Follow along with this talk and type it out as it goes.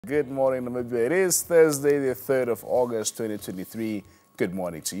Good morning, Namibia. It is Thursday, the 3rd of August, 2023. Good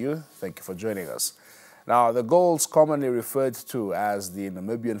morning to you. Thank you for joining us. Now, the goals commonly referred to as the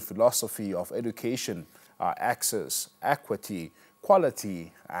Namibian philosophy of education are access, equity,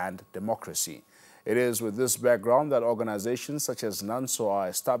 quality, and democracy. It is with this background that organizations such as NANSO are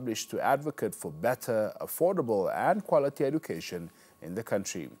established to advocate for better, affordable, and quality education in the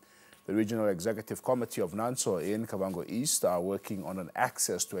country. The Regional Executive Committee of NANSO in Kavango East are working on an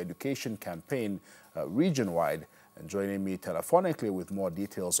access to education campaign region-wide. And joining me telephonically with more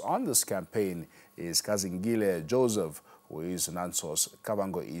details on this campaign is Kazingile Joseph, who is NANSO's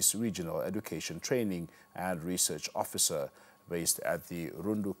Kavango East Regional Education Training and Research Officer based at the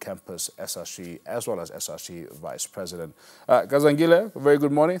Rundu Campus SRC, as well as SRC Vice President. Kazingile, very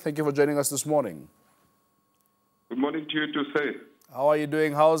good morning. Thank you for joining us this morning. Good morning to you too, sir. How are you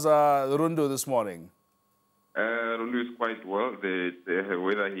doing? How's Rundu this morning? Rundu is quite well. The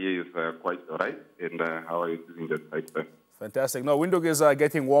weather here is quite all right. And how are you doing that side, sir? Fantastic. No, Windhoek is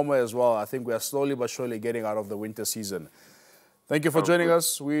getting warmer as well. I think we are slowly but surely getting out of the winter season. Thank you for joining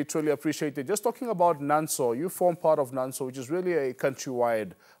us. We truly appreciate it. Just talking about NANSO, you form part of NANSO, which is really a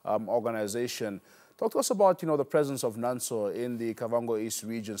countrywide organization. Talk to us about, the presence of NANSO in the Kavango East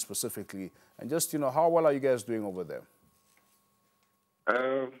region specifically, and just, how well are you guys doing over there?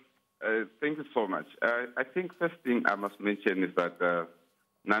 Thank you so much. I think first thing I must mention is that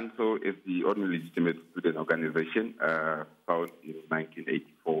NANSO is the only legitimate student organization founded in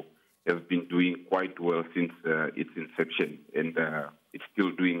 1984. Has been doing quite well since its inception, and it's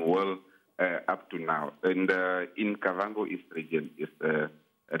still doing well up to now. And in Kavango East region, it's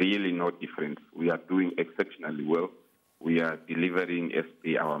really no different. We are doing exceptionally well. We are delivering as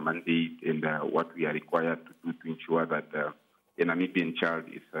per our mandate and what we are required to do to ensure that a Namibian child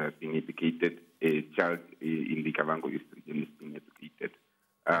is being educated, a child in the Kavango East region is being educated.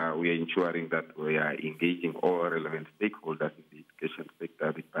 We are ensuring that we are engaging all relevant stakeholders in the education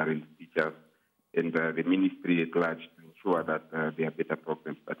sector, the parents, teachers, and the ministry at large to ensure that there are better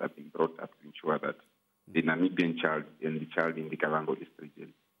programs that are being brought up to ensure that the Namibian child and the child in the Kavango East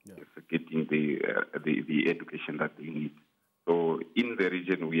region is getting the education that they need. So in the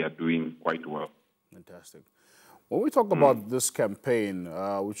region, we are doing quite well. Fantastic. When we talk about this campaign,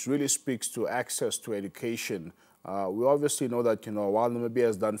 which really speaks to access to education, we obviously know that, while Namibia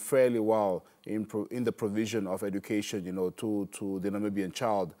has done fairly well in the provision of education, to the Namibian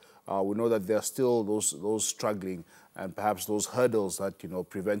child, we know that there are still those struggling and perhaps those hurdles that,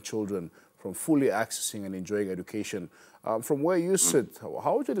 prevent children from fully accessing and enjoying education. From where you sit,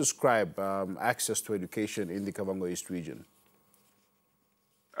 how would you describe access to education in the Kavango East region?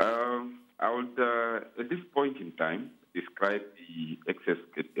 I would, at this point in time, describe the access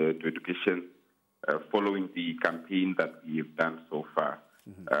to education following the campaign that we've done so far.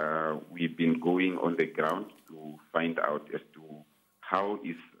 We've been going on the ground to find out as to how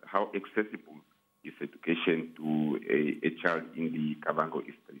accessible is education to a child in the Kavango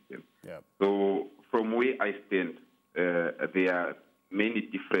East region. Yeah. So from where I stand, there are many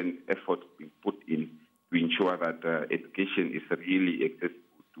different efforts being put in to ensure that education is really accessible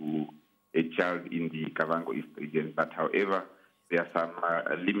to a child in the Kavango East region. But however, there are some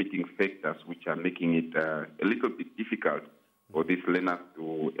limiting factors which are making it a little bit difficult for these learners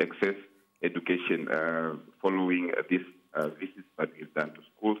to access education. Following these visits that we've done to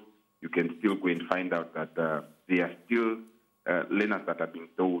schools, you can still go and find out that there are still learners that are being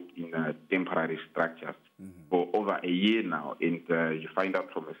taught in temporary structures for over a year now. And you find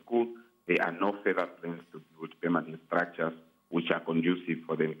out from a school, there are no further plans to build permanent structures which are conducive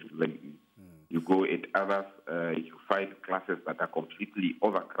for them to learn in. You go at others, you find classes that are completely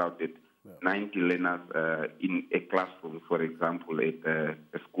overcrowded, 90 learners in a classroom, for example, at a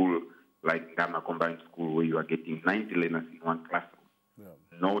school like Gama Combined School, where you are getting 90 learners in one classroom.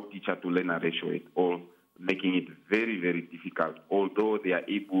 No teacher-to-learner ratio at all, making it very, very difficult. Although they are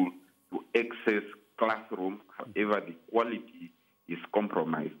able to access classrooms, however, the quality is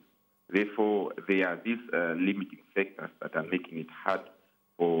compromised. Therefore, there are these limiting factors that are making it hard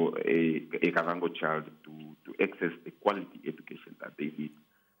for a Kavango child to access the quality education that they need.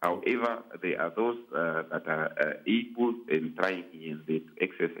 However, there are those that are able and trying in there to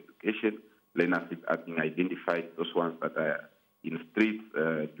access education. Learners are being identified, those ones that are in streets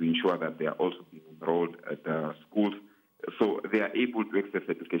to ensure that they are also being enrolled at schools. So they are able to access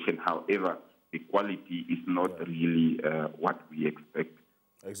education. However, the quality is not really what we expect.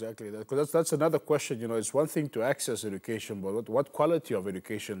 Exactly, because that's another question. It's one thing to access education, but what quality of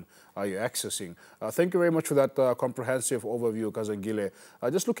education are you accessing? Thank you very much for that comprehensive overview, Kazingile.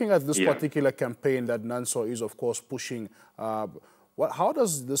 Just looking at this particular campaign that NANSO is, of course, pushing, How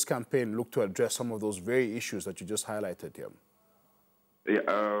does this campaign look to address some of those very issues that you just highlighted here?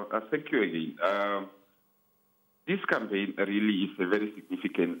 Yeah, thank you again. This campaign really is a very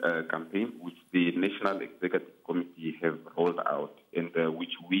significant campaign which the National Executive Committee have rolled out and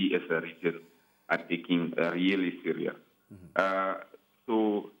which we as a region are taking really serious.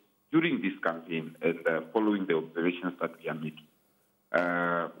 So during this campaign and following the observations that we are making,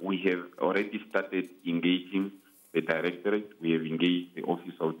 we have already started engaging the directorate. We have engaged the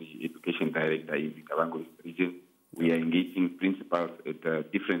Office of the Education Director in the Kavango East region. We are engaging principals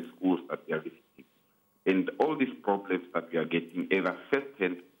at different schools that we are visiting. And all these problems that we are getting, either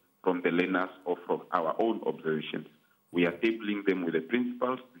firsthand from the learners or from our own observations, we are tabling them with the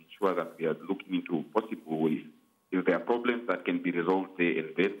principals to ensure that we are looking into possible ways. If there are problems that can be resolved there and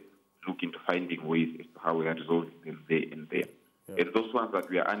then, look into finding ways as to how we are resolving them there and there. Yeah. And those ones that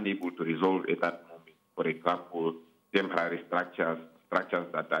we are unable to resolve at that moment, for example, temporary structures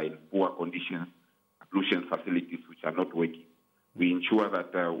that are in poor conditions, ablution facilities which are not working, we ensure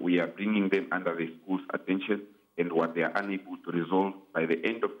that we are bringing them under the school's attention, and what they are unable to resolve by the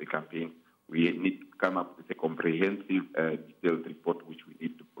end of the campaign, we need to come up with a comprehensive, detailed report which we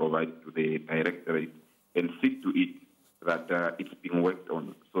need to provide to the directorate and see to it that it's being worked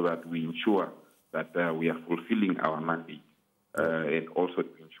on so that we ensure that we are fulfilling our mandate and also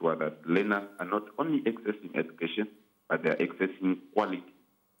to ensure that learners are not only accessing education, but they are accessing quality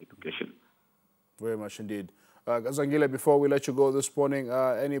education. Very much indeed. Kazangile, before we let you go this morning,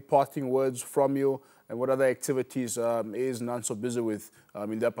 any parting words from you, and what other activities is NANSO busy with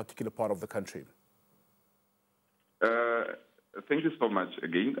in that particular part of the country? Thank you so much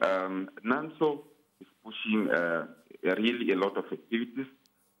again. NANSO is pushing really a lot of activities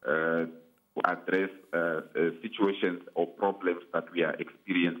to address situations or problems that we are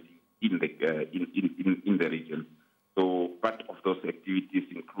experiencing in the region. So part of those activities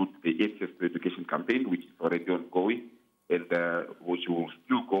include the Access to Education campaign, which is already ongoing and which will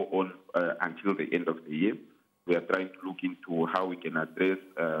still go on until the end of the year. We are trying to look into how we can address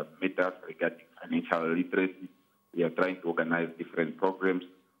matters regarding financial literacy. We are trying to organize different programs.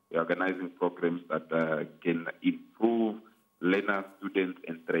 We are organizing programs that can improve learners, students,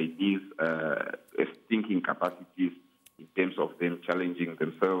 and trainees' thinking capacities in terms of them challenging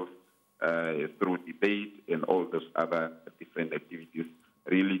themselves through debate and all those other different activities,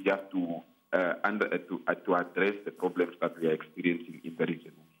 really just to address the problems that we are experiencing in the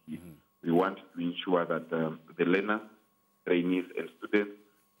region. We want to ensure that the learners, trainees, and students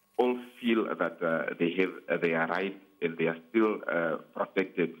all feel that they are right and they are still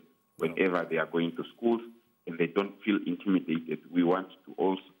protected whenever they are going to schools, and they don't feel intimidated. We want to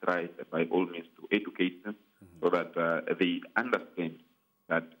also try, by all means, to educate them so that they understand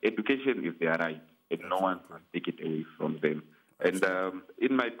that education is their right and no one must take it away from them. And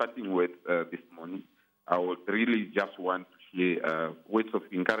in my parting words this morning, I would really just want to share words of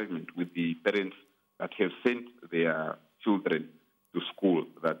encouragement with the parents that have sent their children to school,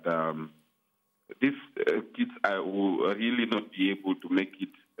 that these kids will really not be able to make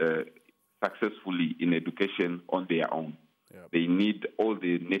it successfully in education on their own. Yep. They need all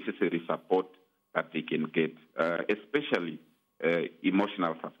the necessary support that they can get, especially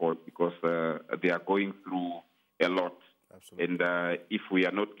emotional support, because they are going through a lot. Absolutely. And if we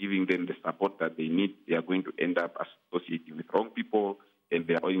are not giving them the support that they need, they are going to end up associating with wrong people, and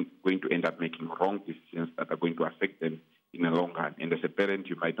they are going to end up making wrong decisions that are going to affect them in the long run. And as a parent,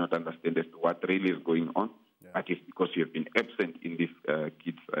 you might not understand as to what really is going on, but it's because you have been absent in this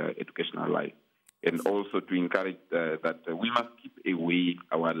kids' educational life. And also to encourage that we must keep away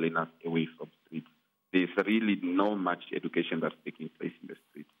our learners away from streets. There's really no much education that's taking place in the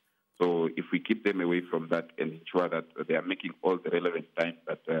streets. So if we keep them away from that and ensure that they are making all the relevant time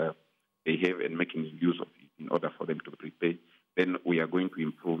that they have and making use of it in order for them to prepare, then we are going to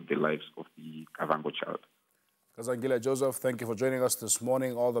improve the lives of the Kavango child. Kazangile Joseph, thank you for joining us this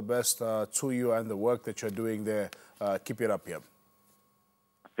morning. All the best to you and the work that you're doing there. Keep it up here.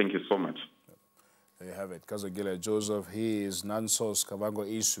 Thank you so much. There you have it. Kazangile Joseph, he is NANSO's Kavango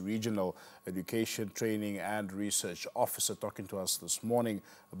East Regional Education, Training and Research Officer, talking to us this morning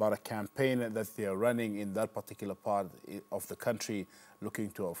about a campaign that they are running in that particular part of the country,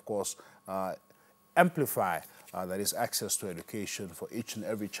 looking to, of course, amplify that is access to education for each and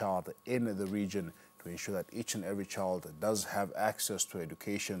every child in the region, to ensure that each and every child does have access to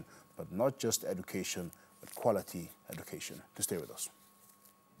education, but not just education, but quality education. To stay with us.